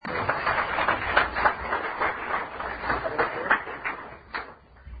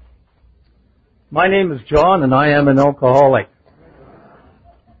My name is John, and I am an alcoholic.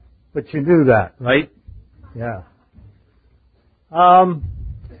 But you knew that, right? Yeah. I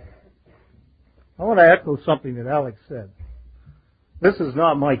want to echo something that Alex said. This is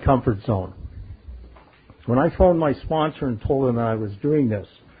not my comfort zone. When I phoned my sponsor and told him that I was doing this,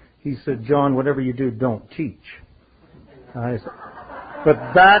 he said, John, whatever you do, don't teach. I said,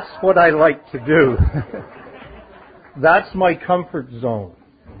 but that's what I like to do. That's my comfort zone.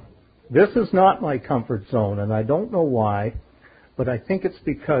 This is not my comfort zone, and I don't know why, but I think it's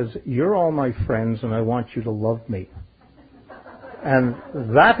because you're all my friends and I want you to love me. And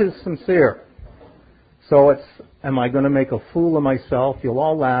that is sincere. So it's, am I going to make a fool of myself? You'll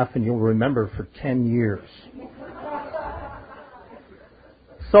all laugh and you'll remember for 10 years.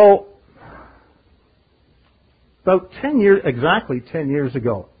 So, about 10 years, exactly 10 years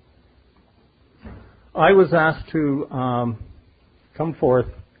ago, I was asked to come forth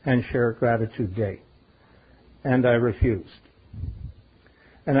and share Gratitude Day. And I refused.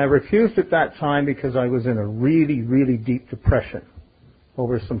 And I refused at that time because I was in a really, really deep depression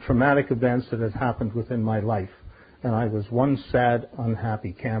over some traumatic events that had happened within my life. And I was one sad,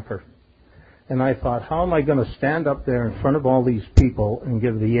 unhappy camper. And I thought, how am I going to stand up there in front of all these people and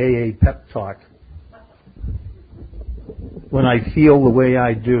give the AA pep talk when I feel the way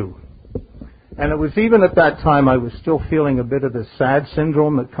I do? And it was even at that time I was still feeling a bit of the sad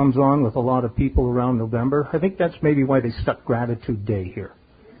syndrome that comes on with a lot of people around November. I think that's maybe why they stuck Gratitude Day here.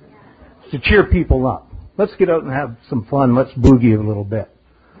 To cheer people up. Let's get out and have some fun. Let's boogie a little bit.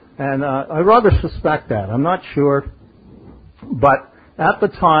 And I rather suspect that. I'm not sure. But at the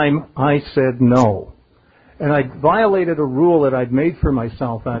time, I said no. And I violated a rule that I'd made for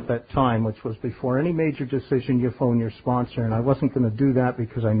myself at that time, which was before any major decision, you phone your sponsor. And I wasn't going to do that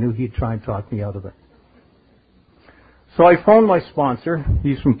because I knew he'd try and talk me out of it. So I phoned my sponsor.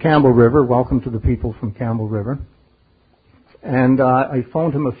 He's from Campbell River. Welcome to the people from Campbell River. And I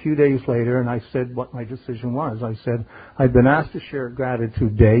phoned him a few days later, and I said what my decision was. I said, I've been asked to share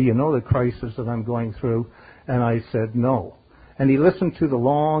Gratitude Day. You know the crisis that I'm going through. And I said no. And he listened to the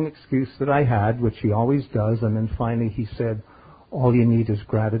long excuse that I had, which he always does, and then finally he said, all you need is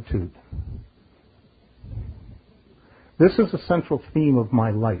gratitude. This is a central theme of my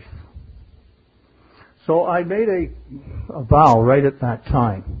life. So I made a vow right at that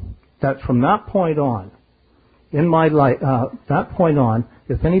time that from that point on, in my life, that point on,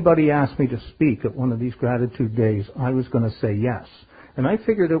 if anybody asked me to speak at one of these Gratitude Days, I was going to say yes. And I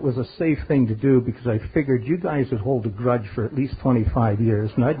figured it was a safe thing to do because I figured you guys would hold a grudge for at least 25 years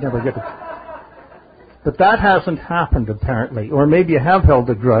and I'd never get to... But that hasn't happened apparently. Or maybe you have held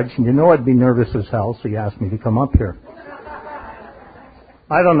a grudge and you know I'd be nervous as hell, so you asked me to come up here.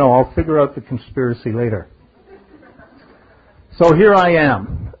 I don't know. I'll figure out the conspiracy later. So here I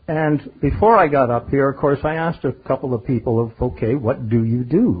am. And before I got up here, of course, I asked a couple of people, okay, what do you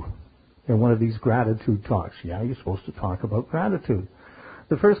do in one of these gratitude talks? Yeah, you're supposed to talk about gratitude.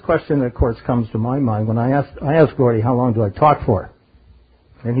 The first question that, of course, comes to my mind when I asked Gordy, how long do I talk for?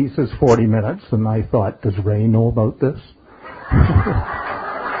 And he says 40 minutes, and I thought, does Ray know about this?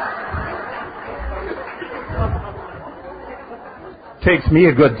 Takes me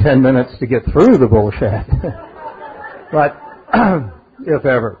a good 10 minutes to get through the bullshit. But, if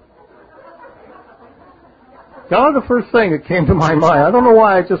ever. That was the first thing that came to my mind. I don't know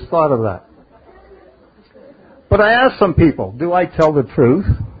why I just thought of that. But I asked some people, do I tell the truth?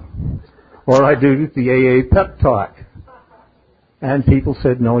 Or I do the AA pep talk? And people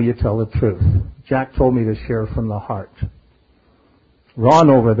said, no, you tell the truth. Jack told me to share from the heart. Ron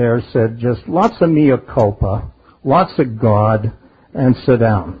over there said just lots of mea culpa, lots of God, and sit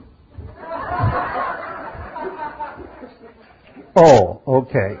down. Oh,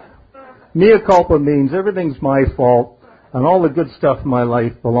 okay. Mea culpa means everything's my fault and all the good stuff in my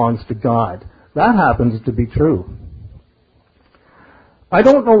life belongs to God. That happens to be true. I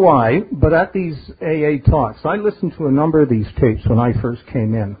don't know why, but at these AA talks, I listened to a number of these tapes when I first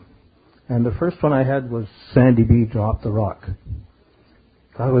came in. And the first one I had was Sandy B. Drop the Rock.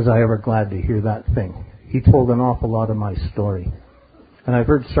 God, was I ever glad to hear that thing. He told an awful lot of my story. And I've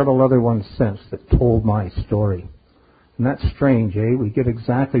heard several other ones since that told my story. And that's strange, eh? We get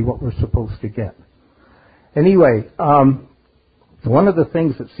exactly what we're supposed to get. Anyway, one of the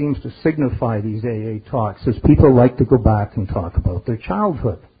things that seems to signify these AA talks is people like to go back and talk about their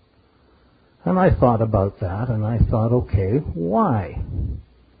childhood. And I thought about that, and I thought, okay, why?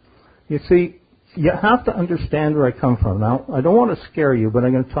 You see, you have to understand where I come from. Now, I don't want to scare you, but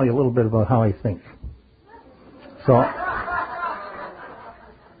I'm going to tell you a little bit about how I think. So,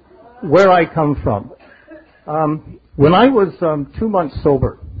 where I come from. When I was 2 months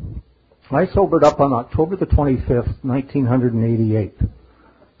sober, I sobered up on October the 25th, 1988.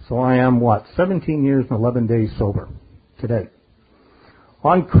 So I am, 17 years and 11 days sober today.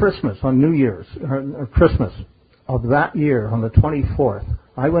 On Christmas, on New Year's, or Christmas of that year, on the 24th,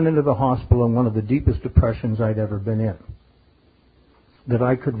 I went into the hospital in one of the deepest depressions I'd ever been in, that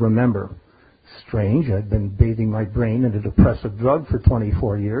I could remember. Strange, I'd been bathing my brain in a depressive drug for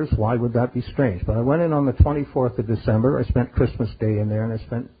 24 years. Why would that be strange? But I went in on the 24th of December. I spent Christmas Day in there, and I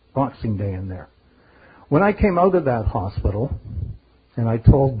spent Boxing Day in there. When I came out of that hospital, and I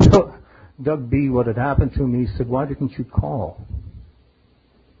told Doug B. what had happened to me, he said, "Why didn't you call?"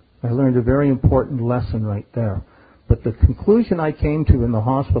 I learned a very important lesson right there. But the conclusion I came to in the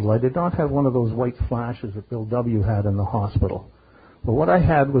hospital, I did not have one of those white flashes that Bill W. had in the hospital. But what I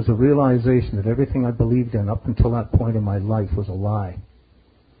had was a realization that everything I believed in up until that point in my life was a lie.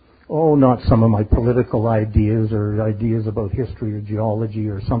 Oh, not some of my political ideas or ideas about history or geology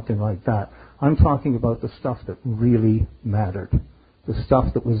or something like that. I'm talking about the stuff that really mattered, the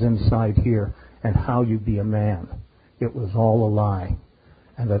stuff that was inside here and how you be a man. It was all a lie.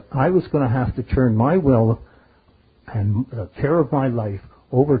 And that I was going to have to turn my will and the care of my life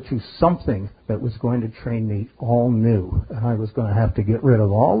over to something that was going to train me all new. And I was going to have to get rid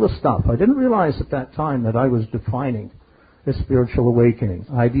of all the stuff. I didn't realize at that time that I was defining a spiritual awakening.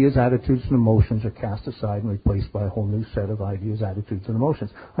 Ideas, attitudes, and emotions are cast aside and replaced by a whole new set of ideas, attitudes, and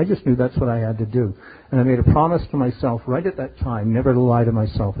emotions. I just knew that's what I had to do. And I made a promise to myself right at that time never to lie to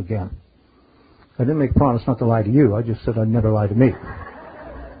myself again. I didn't make a promise not to lie to you. I just said I'd never lie to me.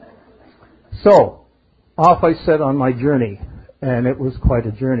 So, off I set on my journey, and it was quite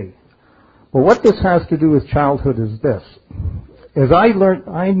a journey. Well, what this has to do with childhood is this. As I learned,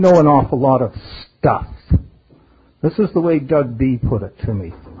 I know an awful lot of stuff. This is the way Doug B. put it to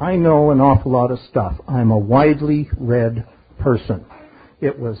me. I know an awful lot of stuff. I'm a widely read person.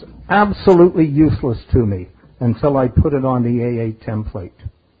 It was absolutely useless to me until I put it on the AA template.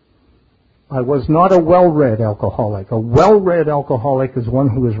 I was not a well-read alcoholic. A well-read alcoholic is one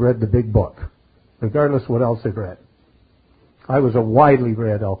who has read the big book, regardless of what else they've read. I was a widely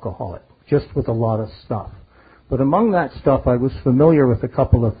read alcoholic, just with a lot of stuff. But among that stuff, I was familiar with a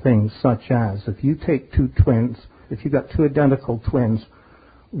couple of things, such as if you take two twins, if you've got two identical twins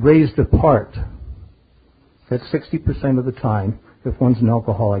raised apart, that's 60% of the time, if one's an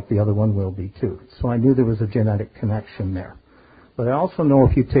alcoholic, the other one will be too. So I knew there was a genetic connection there. But I also know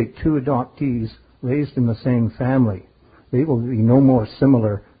if you take two adoptees raised in the same family, they will be no more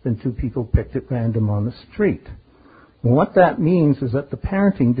similar than two people picked at random on the street. And what that means is that the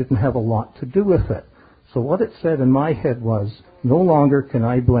parenting didn't have a lot to do with it. So what it said in my head was, no longer can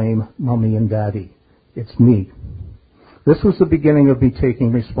I blame Mommy and Daddy. It's me. This was the beginning of me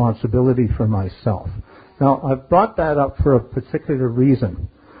taking responsibility for myself. Now, I've brought that up for a particular reason.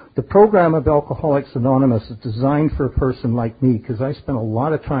 The program of Alcoholics Anonymous is designed for a person like me because I spent a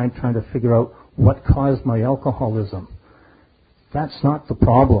lot of time trying to figure out what caused my alcoholism. That's not the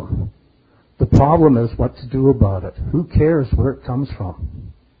problem. The problem is what to do about it. Who cares where it comes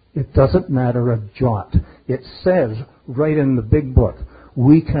from? It doesn't matter a jot. It says right in the big book,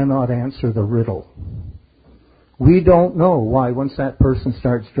 we cannot answer the riddle. We don't know why once that person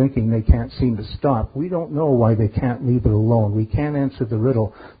starts drinking they can't seem to stop. We don't know why they can't leave it alone. We can't answer the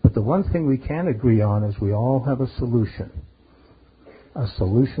riddle. But the one thing we can agree on is we all have a solution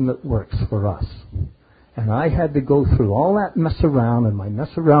that works for us. And I had to go through all that mess around in my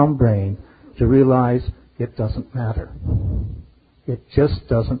mess around brain to realize it doesn't matter. It just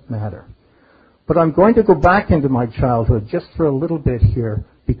doesn't matter. But I'm going to go back into my childhood just for a little bit here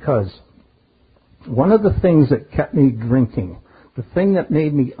because one of the things that kept me drinking, the thing that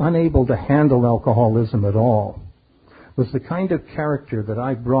made me unable to handle alcoholism at all, was the kind of character that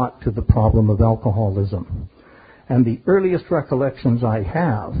I brought to the problem of alcoholism. And the earliest recollections I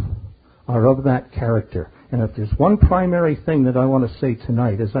have are of that character. And if there's one primary thing that I want to say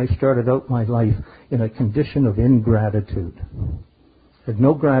tonight, is I started out my life in a condition of ingratitude. I had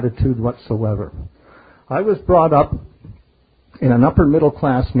no gratitude whatsoever. I was brought up in an upper middle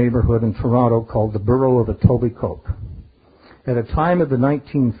class neighborhood in Toronto called the Borough of Etobicoke. At a time of the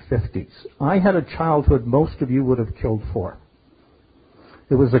 1950s, I had a childhood most of you would have killed for.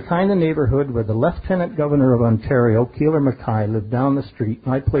 It was the kind of neighborhood where the Lieutenant Governor of Ontario, Keeler Mackay, lived down the street,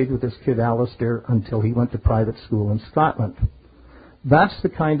 and I played with this kid Alistair until he went to private school in Scotland. That's the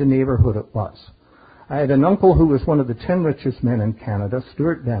kind of neighborhood it was. I had an uncle who was one of the 10 richest men in Canada,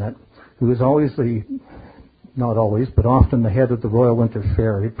 Stuart Bennett, who was always not always, but often the head of the Royal Winter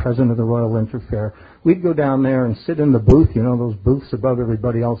Fair, the president of the Royal Winter Fair. We'd go down there and sit in the booth, those booths above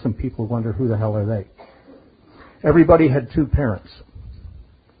everybody else, and people wonder who the hell are they. Everybody had two parents.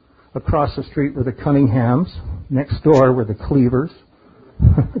 Across the street were the Cunninghams. Next door were the Cleavers.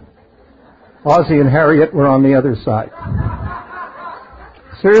 Ozzie and Harriet were on the other side.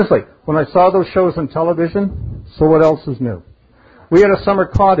 Seriously, when I saw those shows on television, so what else is new? We had a summer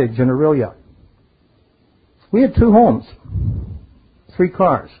cottage in Orillia. We had 2 homes, 3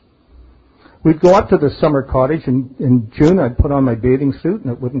 cars. We'd go up to the summer cottage, and in June I'd put on my bathing suit,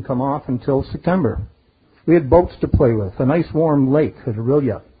 and it wouldn't come off until September. We had boats to play with, a nice warm lake at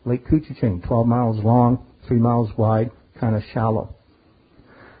Orillia, Lake Couchiching, 12 miles long, 3 miles wide, kind of shallow.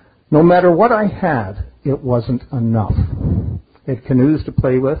 No matter what I had, it wasn't enough. I had canoes to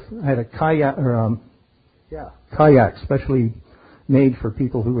play with. I had a kayak, specially made for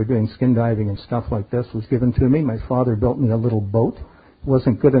people who were doing skin diving and stuff like this, was given to me. My father built me a little boat. It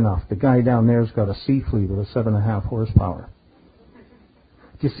wasn't good enough. The guy down there's got a Sea Fleet with a 7.5 horsepower.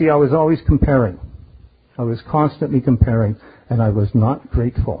 You see, I was always comparing. I was constantly comparing, and I was not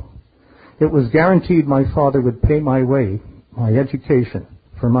grateful. It was guaranteed my father would pay my way, my education,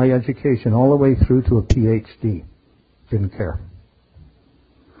 for my education all the way through to a PhD. Didn't care.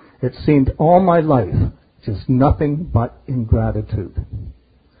 It seemed all my life just nothing but ingratitude.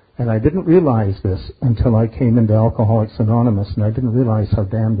 And I didn't realize this until I came into Alcoholics Anonymous, and I didn't realize how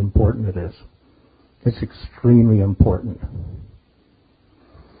damned important it is. It's extremely important.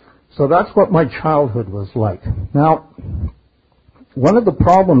 So that's what my childhood was like. Now, one of the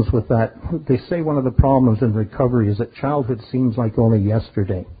problems with that, they say one of the problems in recovery is that childhood seems like only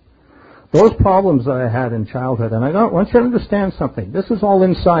yesterday. Those problems that I had in childhood, and I want you to understand something. This is all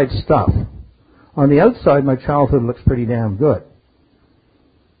inside stuff. On the outside, my childhood looks pretty damn good.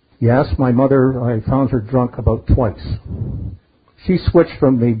 Yes, my mother, I found her drunk about twice. She switched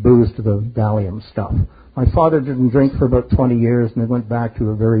from the booze to the Valium stuff. My father didn't drink for about 20 years, and they went back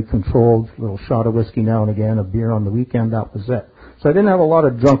to a very controlled little shot of whiskey now and again, a beer on the weekend, that was it. So I didn't have a lot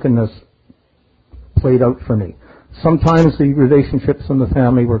of drunkenness played out for me. Sometimes the relationships in the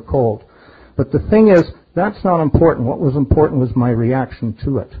family were cold. But the thing is, that's not important. What was important was my reaction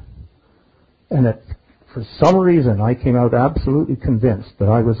to it. And for some reason, I came out absolutely convinced that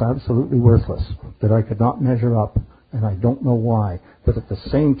I was absolutely worthless, that I could not measure up, and I don't know why. But at the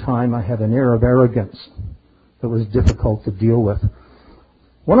same time, I had an air of arrogance that was difficult to deal with.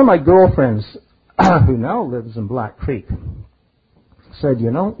 One of my girlfriends, who now lives in Black Creek, said,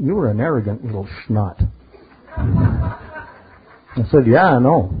 "You know, you were an arrogant little schnot." I said, "Yeah, I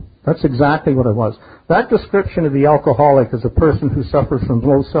know. That's exactly what it was." That description of the alcoholic as a person who suffers from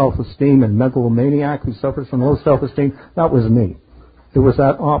low self-esteem and megalomaniac who suffers from low self-esteem, that was me. There was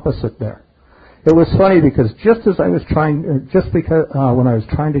that opposite there. It was funny because when I was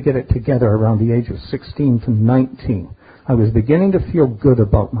trying to get it together around the age of 16 to 19, I was beginning to feel good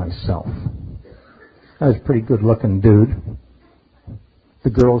about myself. I was a pretty good-looking dude.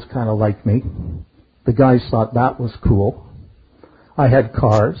 The girls kind of liked me. The guys thought that was cool. I had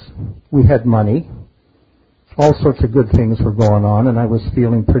cars. We had money. All sorts of good things were going on, and I was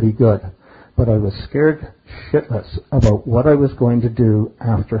feeling pretty good. But I was scared shitless about what I was going to do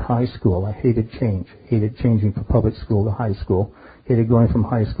after high school. I hated change. Hated changing from public school to high school. Hated going from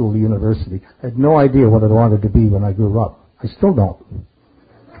high school to university. I had no idea what I wanted to be when I grew up. I still don't.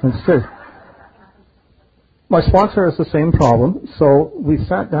 Instead, my sponsor has the same problem, so we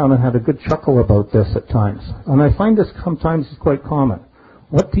sat down and had a good chuckle about this at times. And I find this sometimes is quite common.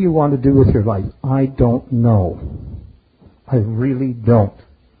 What do you want to do with your life? I don't know. I really don't.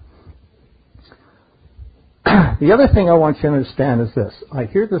 The other thing I want you to understand is this. I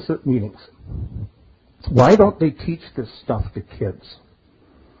hear this at meetings. Why don't they teach this stuff to kids?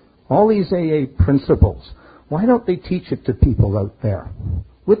 All these AA principles, why don't they teach it to people out there?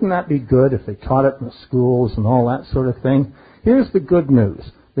 Wouldn't that be good if they taught it in the schools and all that sort of thing? Here's the good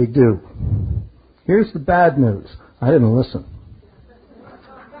news. They do. Here's the bad news. I didn't listen.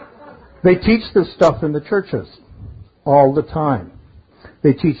 They teach this stuff in the churches all the time.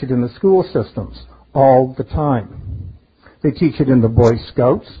 They teach it in the school systems all the time. They teach it in the Boy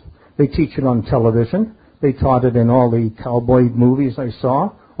Scouts. They teach it on television. They taught it in all the cowboy movies I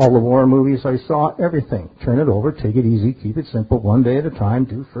saw, all the war movies I saw, everything. Turn it over, take it easy, keep it simple, one day at a time,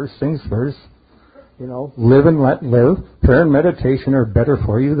 do first things first. You know, live and let live. Prayer and meditation are better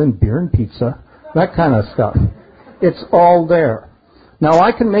for you than beer and pizza. That kind of stuff. It's all there. Now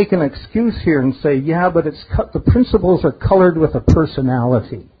I can make an excuse here and say, yeah, but the principles are colored with a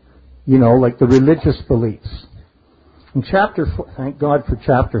personality. You know, like the religious beliefs. In chapter 4, thank God for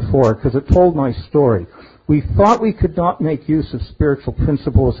chapter 4, because it told my story. We thought we could not make use of spiritual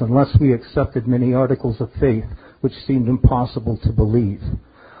principles unless we accepted many articles of faith, which seemed impossible to believe.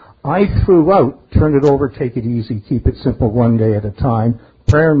 I threw out, turn it over, take it easy, keep it simple one day at a time,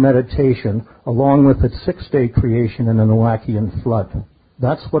 prayer and meditation, along with its 6-day creation in a Noachian flood.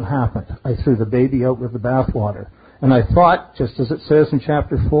 That's what happened. I threw the baby out with the bathwater. And I thought, just as it says in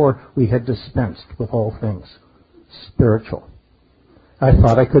chapter 4, we had dispensed with all things spiritual. I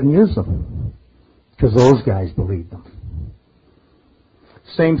thought I couldn't use them, because those guys believed them.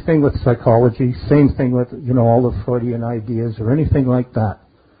 Same thing with psychology, same thing with, all the Freudian ideas or anything like that.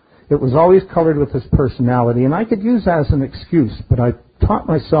 It was always colored with his personality, and I could use that as an excuse, but I taught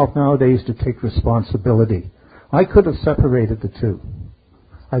myself nowadays to take responsibility. I could have separated the two.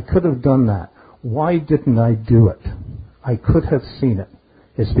 I could have done that. Why didn't I do it? I could have seen it.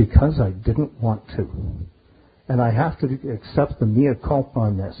 It's because I didn't want to. And I have to accept the mea culpa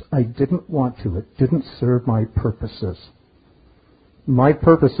on this. I didn't want to. It didn't serve my purposes. My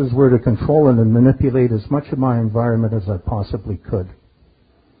purposes were to control and manipulate as much of my environment as I possibly could.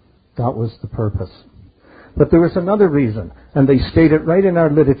 That was the purpose. But there was another reason, and they state it right in our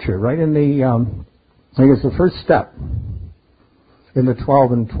literature, right in the, I think it's the first step in the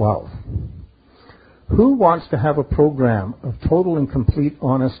 12 and 12. Who wants to have a program of total and complete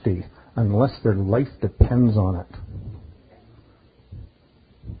honesty unless their life depends on it?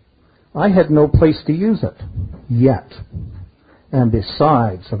 I had no place to use it, yet. And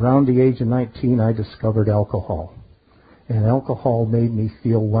besides, around the age of 19, I discovered alcohol. And alcohol made me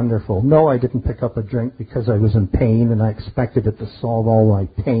feel wonderful. No, I didn't pick up a drink because I was in pain and I expected it to solve all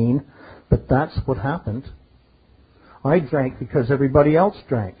my pain. But that's what happened. I drank because everybody else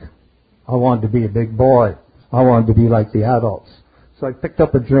drank. I wanted to be a big boy. I wanted to be like the adults. So I picked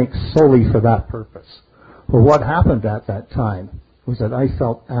up a drink solely for that purpose. Well, what happened at that time was that I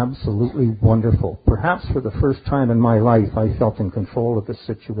felt absolutely wonderful. Perhaps for the first time in my life, I felt in control of the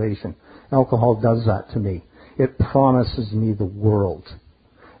situation. Alcohol does that to me. It promises me the world.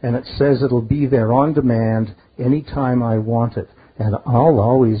 And it says it'll be there on demand anytime I want it. And I'll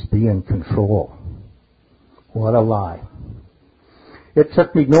always be in control. What a lie. It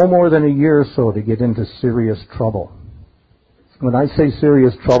took me no more than a year or so to get into serious trouble. When I say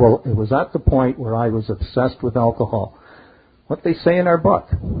serious trouble, it was at the point where I was obsessed with alcohol. What they say in our book,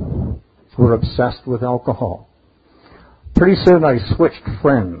 we're obsessed with alcohol. Pretty soon I switched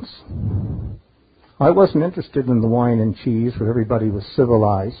friends. I wasn't interested in the wine and cheese where everybody was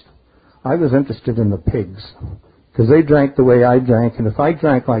civilized. I was interested in the pigs, because they drank the way I drank, and if I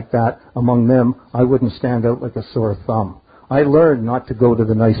drank like that among them, I wouldn't stand out like a sore thumb. I learned not to go to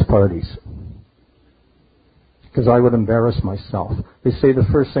the nice parties, because I would embarrass myself. They say the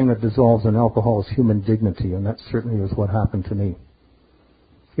first thing that dissolves in alcohol is human dignity, and that certainly is what happened to me.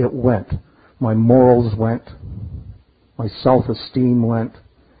 It went. My morals went. My self-esteem went.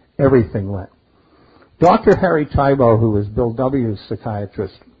 Everything went. Dr. Harry Tybo, who is Bill W.'s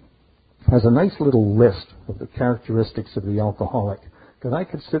psychiatrist, has a nice little list of the characteristics of the alcoholic that I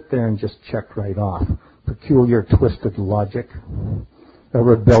could sit there and just check right off. Peculiar twisted logic, a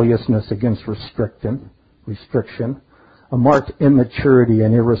rebelliousness against restriction, a marked immaturity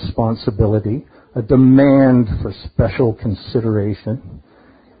and irresponsibility, a demand for special consideration,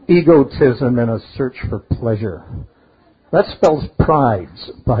 egotism and a search for pleasure. That spells pride,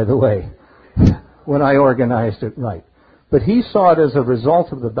 by the way, when I organized it right. But he saw it as a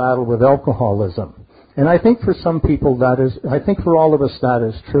result of the battle with alcoholism. And I think for some people I think for all of us that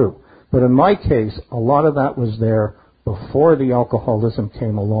is true. But in my case, a lot of that was there before the alcoholism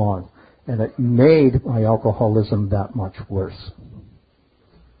came along. And it made my alcoholism that much worse.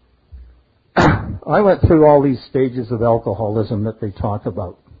 I went through all these stages of alcoholism that they talk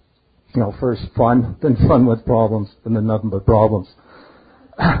about. First fun, then fun with problems, and then nothing but problems.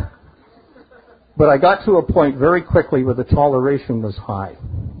 But I got to a point very quickly where the toleration was high.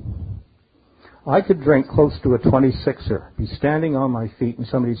 I could drink close to a 26er, be standing on my feet, and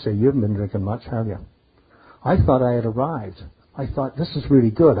somebody would say, "You haven't been drinking much, have you?" I thought I had arrived. I thought, this is really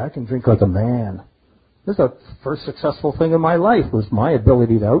good. I can drink like a man. This is the first successful thing in my life, was my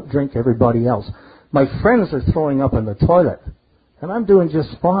ability to outdrink everybody else. My friends are throwing up in the toilet, and I'm doing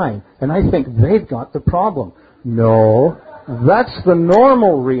just fine, and I think they've got the problem. No, that's the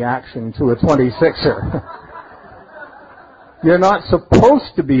normal reaction to a 26er. You're not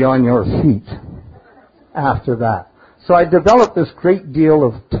supposed to be on your feet after that. So I developed this great deal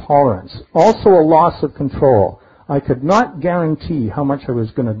of tolerance, also a loss of control. I could not guarantee how much I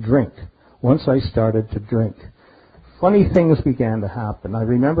was going to drink once I started to drink. Funny things began to happen. I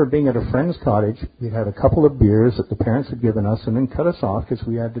remember being at a friend's cottage. We had a couple of beers that the parents had given us and then cut us off because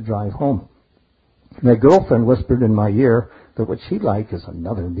we had to drive home. My girlfriend whispered in my ear that what she'd like is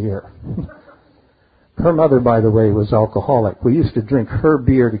another beer. Her mother, by the way, was alcoholic. We used to drink her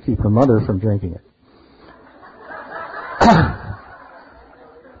beer to keep her mother from drinking it.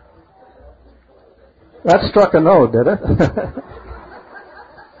 That struck a note, did it?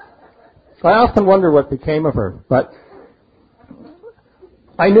 I often wonder what became of her, but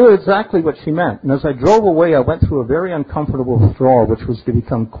I knew exactly what she meant. And as I drove away, I went through a very uncomfortable withdrawal, which was to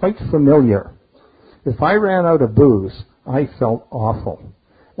become quite familiar. If I ran out of booze, I felt awful.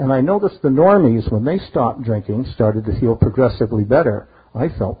 And I noticed the normies, when they stopped drinking, started to feel progressively better. I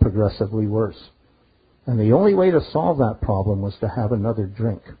felt progressively worse. And the only way to solve that problem was to have another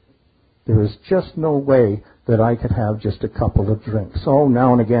drink. There was just no way that I could have just a couple of drinks. So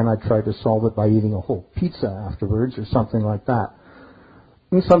now and again I tried to solve it by eating a whole pizza afterwards or something like that.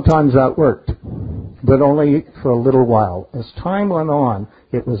 And sometimes that worked, but only for a little while. As time went on,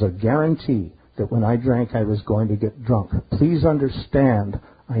 it was a guarantee that when I drank I was going to get drunk. Please understand,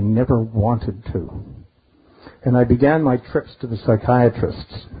 I never wanted to. And I began my trips to the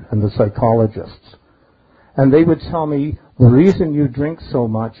psychiatrists and the psychologists. And they would tell me, the reason you drink so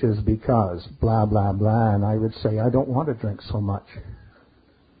much is because blah, blah, blah. And I would say, I don't want to drink so much.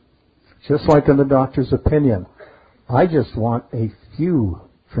 Just like in the doctor's opinion, I just want a few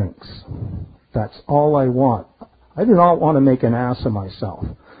drinks. That's all I want. I do not want to make an ass of myself.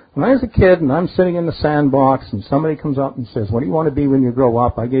 When I was a kid and I'm sitting in the sandbox and somebody comes up and says, what do you want to be when you grow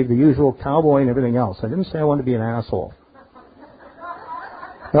up? I gave the usual cowboy and everything else. I didn't say I wanted to be an asshole.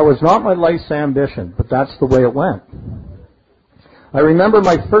 That was not my life's ambition, but that's the way it went. I remember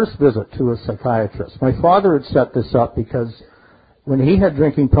my first visit to a psychiatrist. My father had set this up because when he had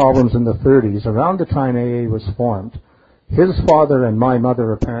drinking problems in the 30s, around the time AA was formed, his father and my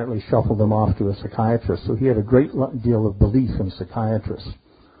mother apparently shuffled him off to a psychiatrist, so he had a great deal of belief in psychiatrists.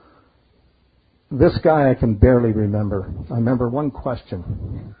 This guy I can barely remember. I remember one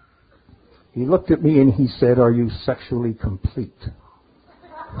question. He looked at me and he said, are you sexually complete?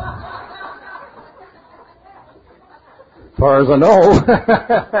 As far as I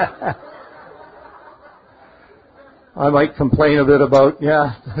know. I might complain a bit about,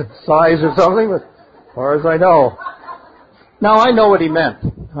 size or something, but as far as I know. Now, I know what he meant.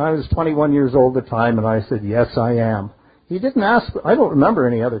 I was 21 years old at the time, and I said, yes, I am. He didn't ask, I don't remember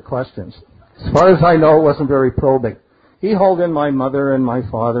any other questions. As far as I know, it wasn't very probing. He hauled in my mother and my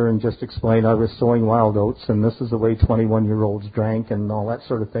father and just explained I was sowing wild oats, and this is the way 21-year-olds drank and all that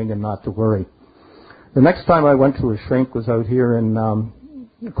sort of thing, and not to worry. The next time I went to a shrink was out here in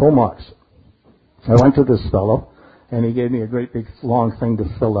Comox. I went to this fellow, and he gave me a great big long thing to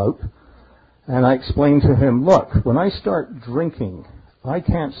fill out. And I explained to him, look, when I start drinking, I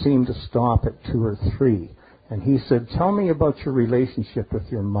can't seem to stop at 2 or 3. And he said, tell me about your relationship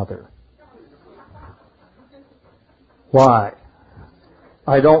with your mother. Why?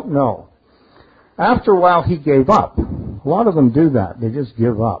 I don't know. After a while, he gave up. A lot of them do that. They just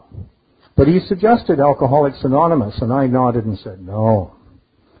give up. But he suggested Alcoholics Anonymous, and I nodded and said, no.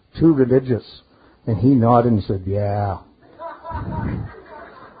 Too religious. And he nodded and said, yeah.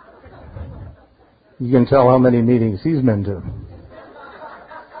 You can tell how many meetings he's been to.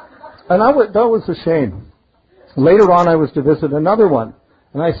 And that was a shame. Later on, I was to visit another one.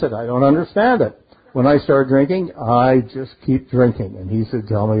 And I said, I don't understand it. When I start drinking, I just keep drinking. And he said,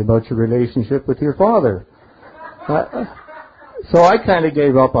 tell me about your relationship with your father. So I kind of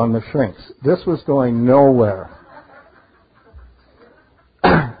gave up on the shrinks. This was going nowhere.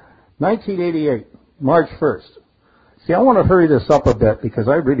 1988, March 1st. See, I want to hurry this up a bit because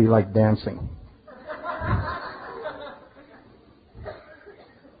I really like dancing.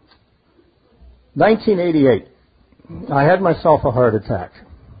 (1988). I had myself a heart attack.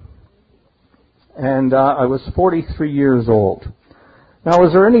 And I was 43 years old. Now,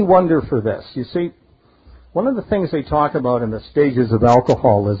 is there any wonder for this? You see, one of the things they talk about in the stages of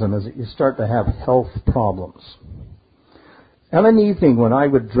alcoholism is that you start to have health problems. On an evening when I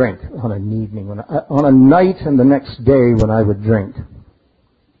would drink, on a night and the next day when I would drink,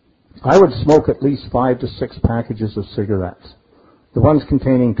 I would smoke at least 5 to 6 packages of cigarettes, the ones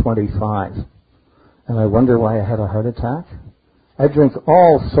containing 25. And I wonder why I had a heart attack. I drink eat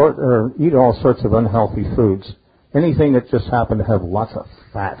all sorts of unhealthy foods, anything that just happened to have lots of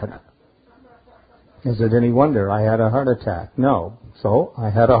fat in it. Is it any wonder I had a heart attack? No. So I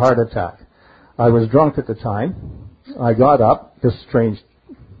had a heart attack. I was drunk at the time. I got up, this strange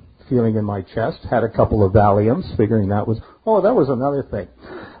feeling in my chest, had a couple of Valiums, figuring that was another thing.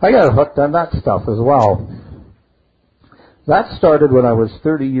 I got hooked on that stuff as well. That started when I was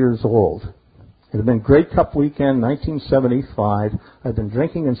 30 years old. It had been Grey Cup weekend, 1975. I'd been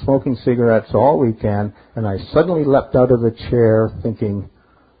drinking and smoking cigarettes all weekend, and I suddenly leapt out of the chair thinking,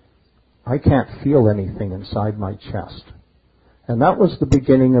 I can't feel anything inside my chest. And that was the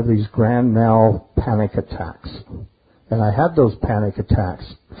beginning of these grand mal panic attacks. And I had those panic attacks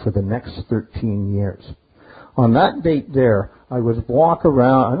for the next 13 years. On that date there, I would walk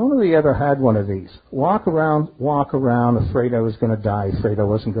around. I don't know if you ever had one of these. Walk around, afraid I was going to die, afraid I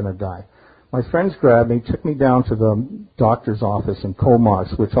wasn't going to die. My friends grabbed me, took me down to the doctor's office in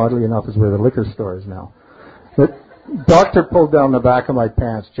Comox, which oddly enough is where the liquor store is now. The doctor pulled down the back of my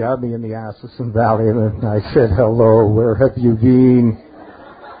pants, jabbed me in the ass with some Valium, and I said, "Hello, where have you been?"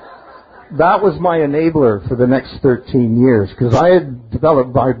 That was my enabler for the next 13 years, because I had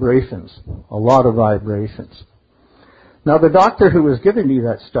developed vibrations, a lot of vibrations. Now, the doctor who was giving me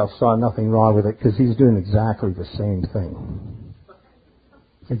that stuff saw nothing wrong with it, because he's doing exactly the same thing.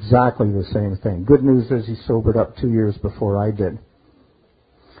 Exactly the same thing. Good news is he sobered up 2 years before I did.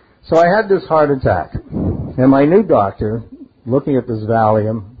 So I had this heart attack, and my new doctor, looking at this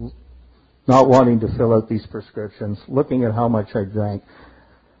Valium, not wanting to fill out these prescriptions, looking at how much I drank,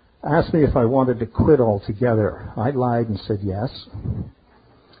 asked me if I wanted to quit altogether. I lied and said yes.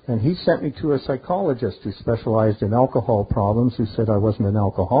 And he sent me to a psychologist who specialized in alcohol problems, who said I wasn't an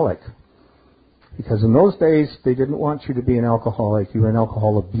alcoholic. Because in those days, they didn't want you to be an alcoholic. You were an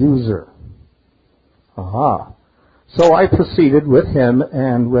alcohol abuser. Aha. So I proceeded with him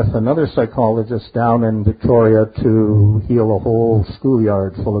and with another psychologist down in Victoria to heal a whole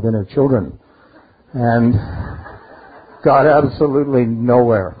schoolyard full of inner children. And got absolutely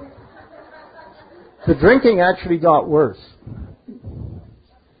nowhere. The drinking actually got worse.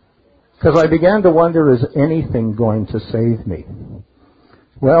 Because I began to wonder, is anything going to save me?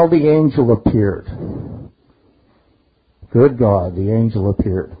 Well, the angel appeared. Good God, the angel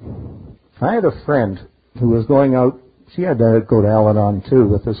appeared. I had a friend who was going out, she had to go to Al-Anon too,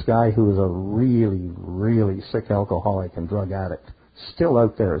 with this guy who was a really, really sick alcoholic and drug addict. Still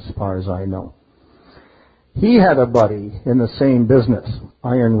out there as far as I know. He had a buddy in the same business,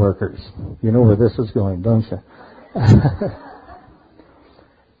 iron workers. You know where this is going, don't you?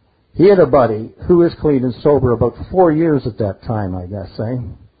 He had a buddy who was clean and sober about 4 years at that time, I guess, eh?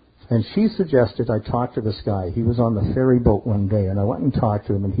 And she suggested I talk to this guy. He was on the ferry boat one day, and I went and talked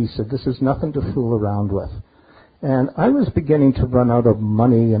to him, and he said, "This is nothing to fool around with." And I was beginning to run out of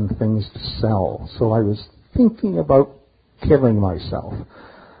money and things to sell, so I was thinking about killing myself.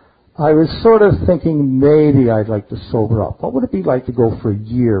 I was sort of thinking maybe I'd like to sober up. What would it be like to go for a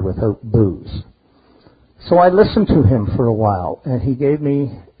year without booze? So I listened to him for a while, and he gave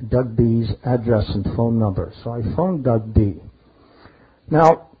me Doug B's address and phone number. So I phoned Doug B.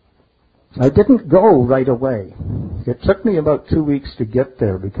 Now, I didn't go right away. It took me about 2 weeks to get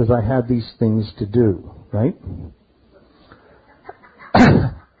there because I had these things to do, right?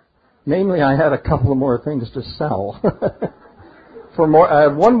 Namely, I had a couple of more things to sell. I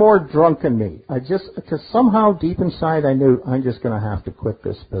had one more drunk in me. Because somehow deep inside I knew I'm just going to have to quit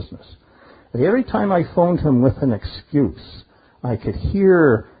this business. And every time I phoned him with an excuse, I could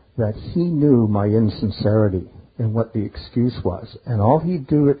hear that he knew my insincerity and what the excuse was. And all he'd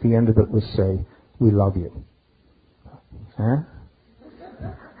do at the end of it was say, "We love you." Huh?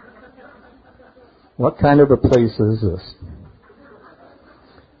 What kind of a place is this?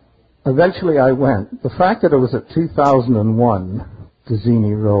 Eventually I went. The fact that it was at 2001,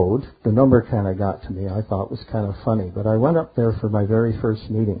 Dzini Road, the number kind of got to me. I thought it was kind of funny. But I went up there for my very first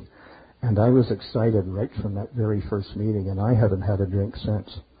meeting. And I was excited right from that very first meeting, and I haven't had a drink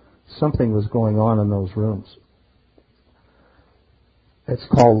since. Something was going on in those rooms. It's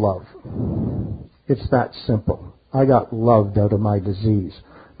called love. It's that simple. I got loved out of my disease.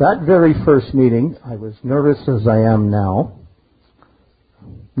 That very first meeting, I was nervous as I am now.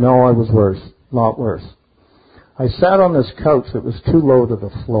 No, I was worse, a lot worse. I sat on this couch that was too low to the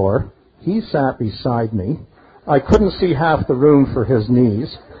floor. He sat beside me. I couldn't see half the room for his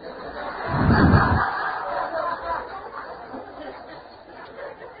knees.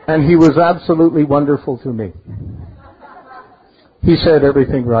 And he was absolutely wonderful to me. He said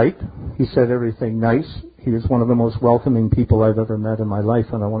everything right. He said everything nice. He was one of the most welcoming people I've ever met in my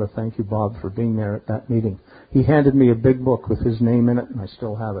life, and I want to thank you, Bob, for being there at that meeting. He handed me a big book with his name in it, and I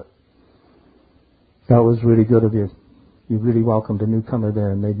still have it. That was really good of you. You really welcomed a newcomer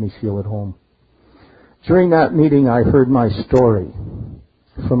there and made me feel at home. During that meeting, I heard my story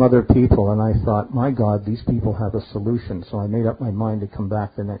from other people, and I thought, my God, these people have a solution. So I made up my mind to come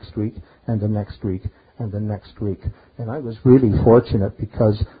back the next week, and the next week, and the next week. And I was really fortunate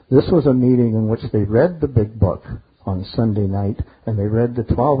because this was a meeting in which they read the big book on Sunday night, and they read the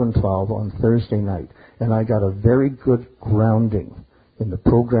 12 and 12 on Thursday night. And I got a very good grounding in the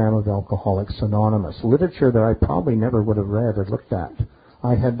program of Alcoholics Anonymous, literature that I probably never would have read or looked at.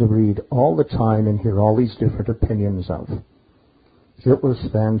 I had to read all the time and hear all these different opinions of. It was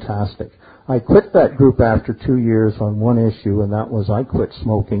fantastic. I quit that group after 2 years on one issue, and that was I quit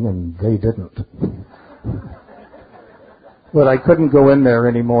smoking, and they didn't. But I couldn't go in there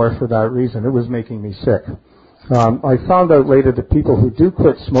anymore for that reason. It was making me sick. I found out later that people who do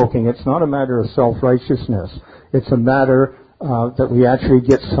quit smoking, it's not a matter of self-righteousness. It's a matter that we actually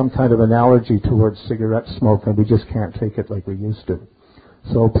get some kind of an allergy towards cigarette smoke, and we just can't take it like we used to.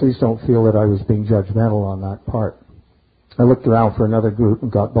 So please don't feel that I was being judgmental on that part. I looked around for another group and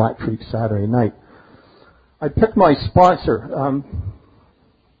got Black Creek Saturday night. I picked my sponsor.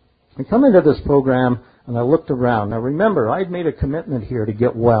 I come into this program and I looked around. Now remember, I'd made a commitment here to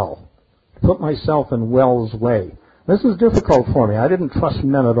get well, to put myself in well's way. This was difficult for me. I didn't trust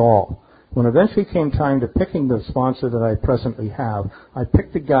men at all. When eventually came time to picking the sponsor that I presently have, I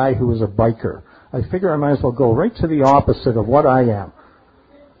picked a guy who was a biker. I figure I might as well go right to the opposite of what I am.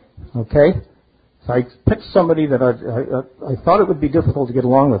 Okay? So I picked somebody that I thought it would be difficult to get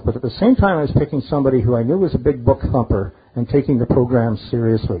along with, but at the same time I was picking somebody who I knew was a big book thumper and taking the program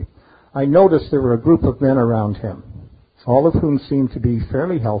seriously. I noticed there were a group of men around him, all of whom seemed to be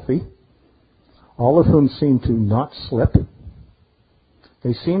fairly healthy, all of whom seemed to not slip.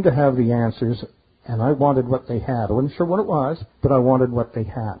 They seemed to have the answers, and I wanted what they had. I wasn't sure what it was, but I wanted what they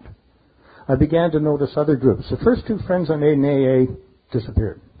had. I began to notice other groups. The first two friends I made in AA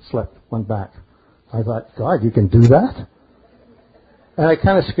disappeared, slipped, went back. I thought, God, you can do that? And it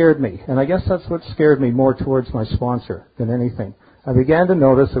kind of scared me. And I guess that's what scared me more towards my sponsor than anything. I began to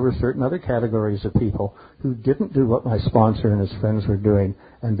notice there were certain other categories of people who didn't do what my sponsor and his friends were doing,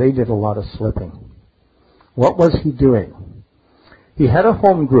 and they did a lot of slipping. What was he doing? He had a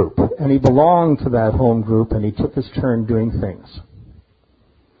home group, and he belonged to that home group, and he took his turn doing things.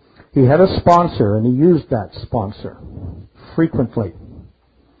 He had a sponsor, and he used that sponsor frequently.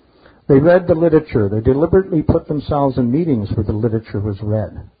 They read the literature. They deliberately put themselves in meetings where the literature was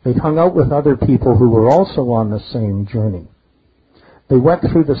read. They hung out with other people who were also on the same journey. They went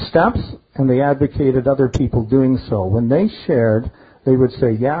through the steps, and they advocated other people doing so. When they shared, they would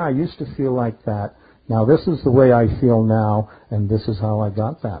say, yeah, I used to feel like that. Now this is the way I feel now, and this is how I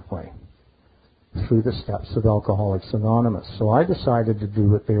got that way. Through the steps of Alcoholics Anonymous. So I decided to do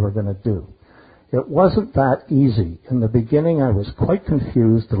what they were going to do. It wasn't that easy. In the beginning, I was quite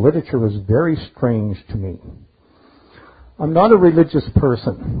confused. The literature was very strange to me. I'm not a religious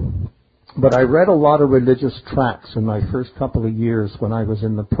person, but I read a lot of religious tracts in my first couple of years when I was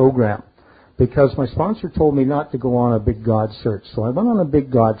in the program, because my sponsor told me not to go on a big God search. So I went on a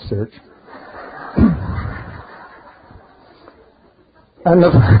big God search. And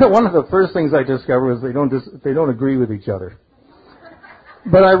one of the first things I discovered was they don't agree with each other.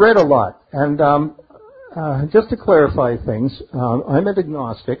 But I read a lot, and just to clarify things, I'm an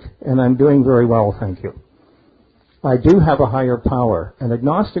agnostic, and I'm doing very well, thank you. I do have a higher power, and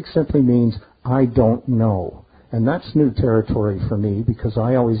agnostic simply means I don't know. And that's new territory for me, because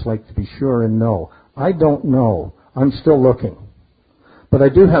I always like to be sure and know. I don't know. I'm still looking. But I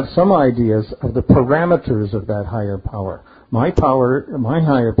do have some ideas of the parameters of that higher power. My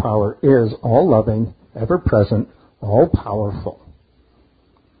higher power is all-loving, ever-present, all-powerful.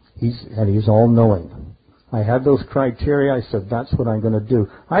 He's all-knowing. I had those criteria. I said, that's what I'm going to do.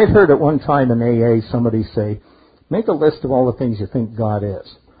 I had heard at one time in AA somebody say, make a list of all the things you think God is.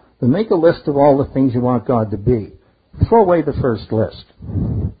 Then make a list of all the things you want God to be. Throw away the first list.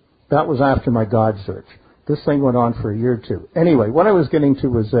 That was after my God search. This thing went on for a year or two. Anyway, what I was getting to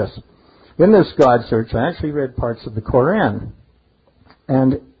was this. In this God search, I actually read parts of the Koran.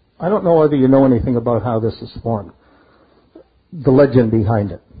 And I don't know whether you know anything about how this is formed. The legend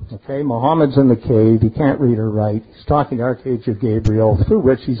behind it. Okay, Muhammad's in the cave. He can't read or write. He's talking to Archangel Gabriel, through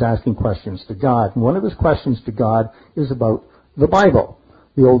which he's asking questions to God. And one of his questions to God is about the Bible,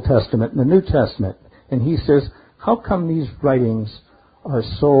 the Old Testament and the New Testament. And he says, how come these writings are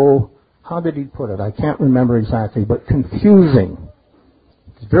so, how did he put it? I can't remember exactly, but confusing.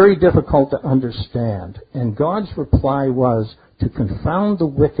 It's very difficult to understand. And God's reply was to confound the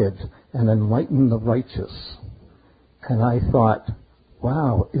wicked and enlighten the righteous. And I thought,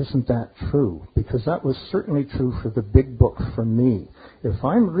 wow, isn't that true? Because that was certainly true for the big book for me. If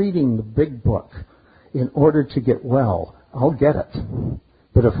I'm reading the big book in order to get well, I'll get it.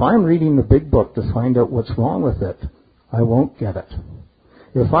 But if I'm reading the big book to find out what's wrong with it, I won't get it.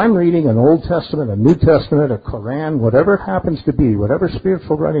 If I'm reading an Old Testament, a New Testament, a Koran, whatever it happens to be, whatever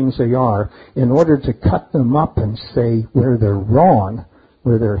spiritual writings they are, in order to cut them up and say where they're wrong,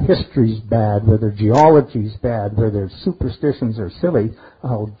 where their history's bad, where their geology's bad, where their superstitions are silly,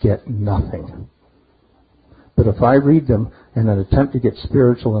 I'll get nothing. But if I read them in an attempt to get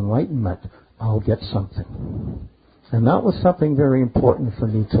spiritual enlightenment, I'll get something. And that was something very important for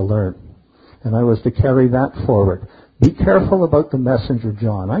me to learn. And I was to carry that forward. Be careful about the messenger,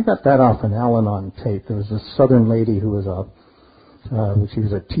 John. I got that off an Al-Anon tape. There was this southern lady who was she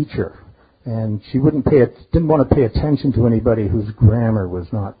was a teacher. And she didn't want to pay attention to anybody whose grammar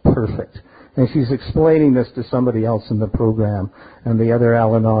was not perfect. And she's explaining this to somebody else in the program. And the other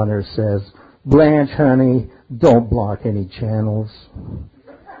Al-Anoner says, Blanche, honey, don't block any channels.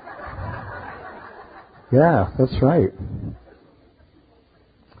 Yeah, that's right.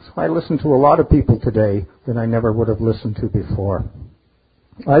 So I listen to a lot of people today that I never would have listened to before.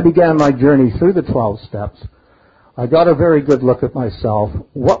 I began my journey through the 12 steps. I got a very good look at myself,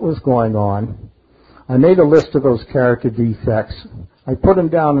 what was going on. I made a list of those character defects. I put them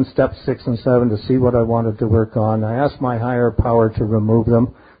down in steps 6 and 7 to see what I wanted to work on. I asked my higher power to remove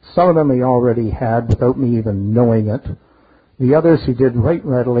them. Some of them he already had without me even knowing it. The others he did right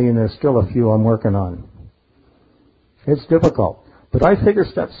readily, and there's still a few I'm working on. It's difficult. But I figure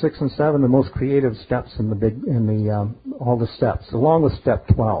steps 6 and 7 the most creative steps in all the steps, along with step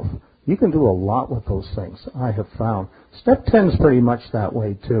 12. You can do a lot with those things, I have found. Step 10 is pretty much that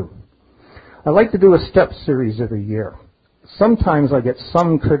way, too. I like to do a step series every year. Sometimes I get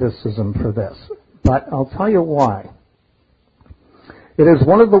some criticism for this, but I'll tell you why. It is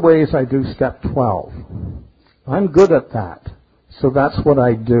one of the ways I do step 12. I'm good at that, so that's what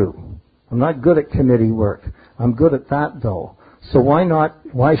I do. I'm not good at committee work. I'm good at that, though. So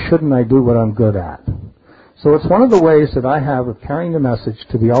why shouldn't I do what I'm good at? So it's one of the ways that I have of carrying the message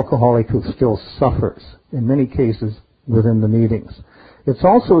to the alcoholic who still suffers, in many cases, within the meetings. It's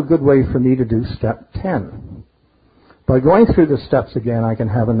also a good way for me to do step 10. By going through the steps again, I can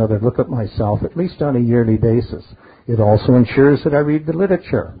have another look at myself, at least on a yearly basis. It also ensures that I read the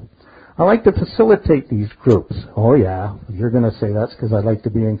literature. I like to facilitate these groups. Oh yeah, you're going to say that's because I like to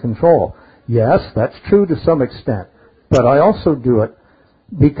be in control. Yes, that's true to some extent. But I also do it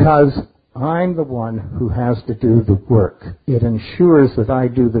because I'm the one who has to do the work. It ensures that I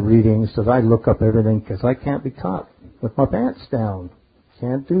do the readings, that I look up everything, because I can't be caught with my pants down.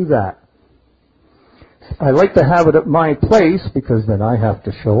 Can't do that. I like to have it at my place because then I have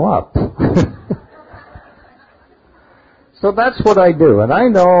to show up. So that's what I do. And I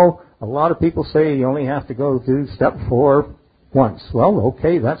know a lot of people say you only have to go through step 4 once. Well,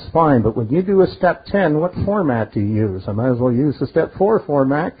 okay, that's fine. But when you do a step 10, what format do you use? I might as well use the step 4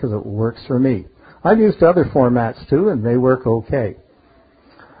 format because it works for me. I've used other formats too, and they work okay.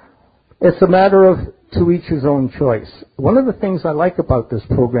 It's a matter of to each his own choice. One of the things I like about this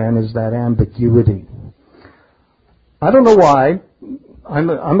program is that ambiguity. I don't know why. I'm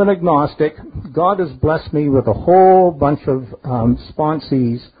an agnostic. God has blessed me with a whole bunch of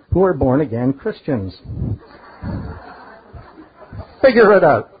sponsees who are born-again Christians. Figure it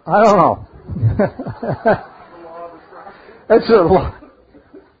out. I don't know. It's a lot.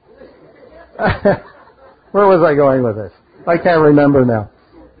 Where was I going with this? I can't remember now.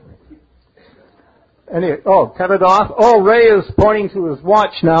 Anyway, cut it off. Oh, Ray is pointing to his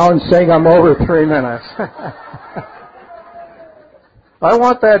watch now and saying I'm over 3 minutes. I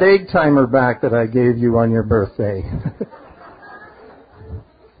want that egg timer back that I gave you on your birthday.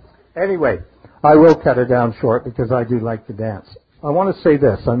 Anyway, I will cut it down short because I do like to dance. I want to say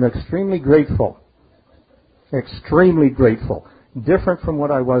this. I'm extremely grateful, different from what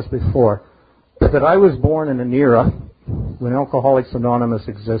I was before, that I was born in an era when Alcoholics Anonymous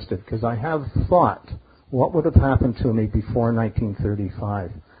existed, because I have thought what would have happened to me before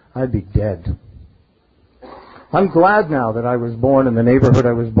 1935. I'd be dead. I'm glad now that I was born in the neighborhood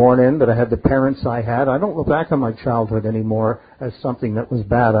I was born in, that I had the parents I had. I don't look back on my childhood anymore as something that was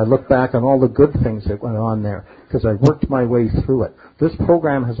bad. I look back on all the good things that went on there because I worked my way through it. This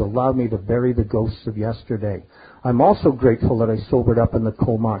program has allowed me to bury the ghosts of yesterday. I'm also grateful that I sobered up in the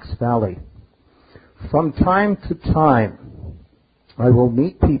Comox Valley. From time to time, I will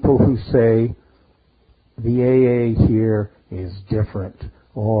meet people who say, the AA here is different,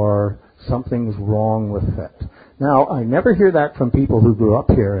 or something's wrong with it. Now, I never hear that from people who grew up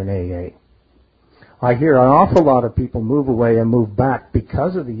here in AA. I hear an awful lot of people move away and move back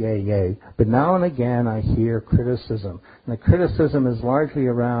because of the AA, but now and again I hear criticism. And the criticism is largely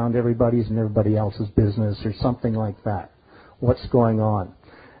around everybody's and everybody else's business or something like that. What's going on?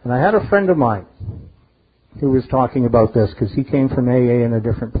 And I had a friend of mine who was talking about this because he came from AA in a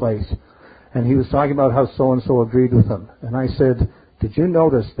different place. And he was talking about how so-and-so agreed with him. And I said, did you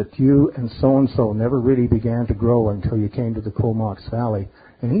notice that you and so-and-so never really began to grow until you came to the Comox Valley?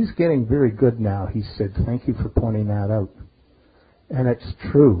 And he's getting very good now. He said, thank you for pointing that out. And it's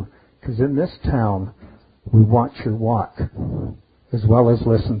true, because in this town, we watch your walk as well as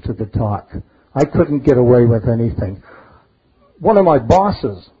listen to the talk. I couldn't get away with anything. One of my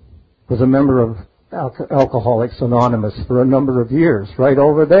bosses was a member of Alcoholics Anonymous for a number of years, right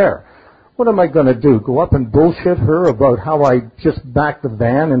over there. What am I going to do? Go up and bullshit her about how I just backed the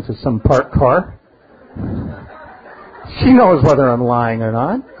van into some parked car? She knows whether I'm lying or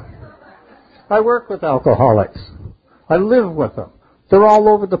not. I work with alcoholics. I live with them. They're all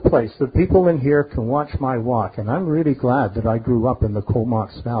over the place. The people in here can watch my walk, and I'm really glad that I grew up in the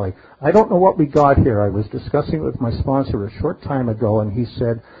Comox Valley. I don't know what we got here. I was discussing it with my sponsor a short time ago, and he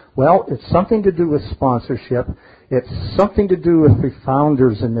said, well, it's something to do with sponsorship. It's something to do with the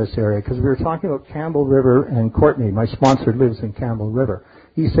founders in this area, because we were talking about Campbell River and Courtney. My sponsor lives in Campbell River.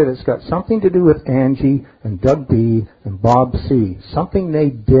 He said it's got something to do with Angie and Doug B. and Bob C. Something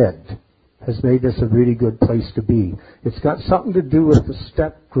they did has made this a really good place to be. It's got something to do with the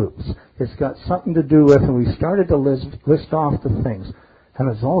step groups. It's got something to do with, and we started to list off the things, and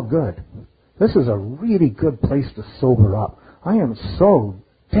it's all good. This is a really good place to sober up. I am so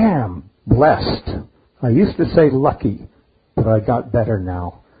damn blessed. I used to say lucky, but I got better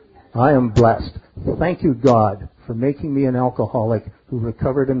now. I am blessed. Thank you, God, for making me an alcoholic who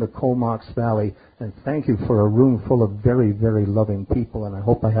recovered in the Comox Valley, and thank you for a room full of very, very loving people, and I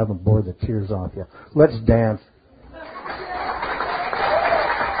hope I haven't bored the tears off you. Let's dance.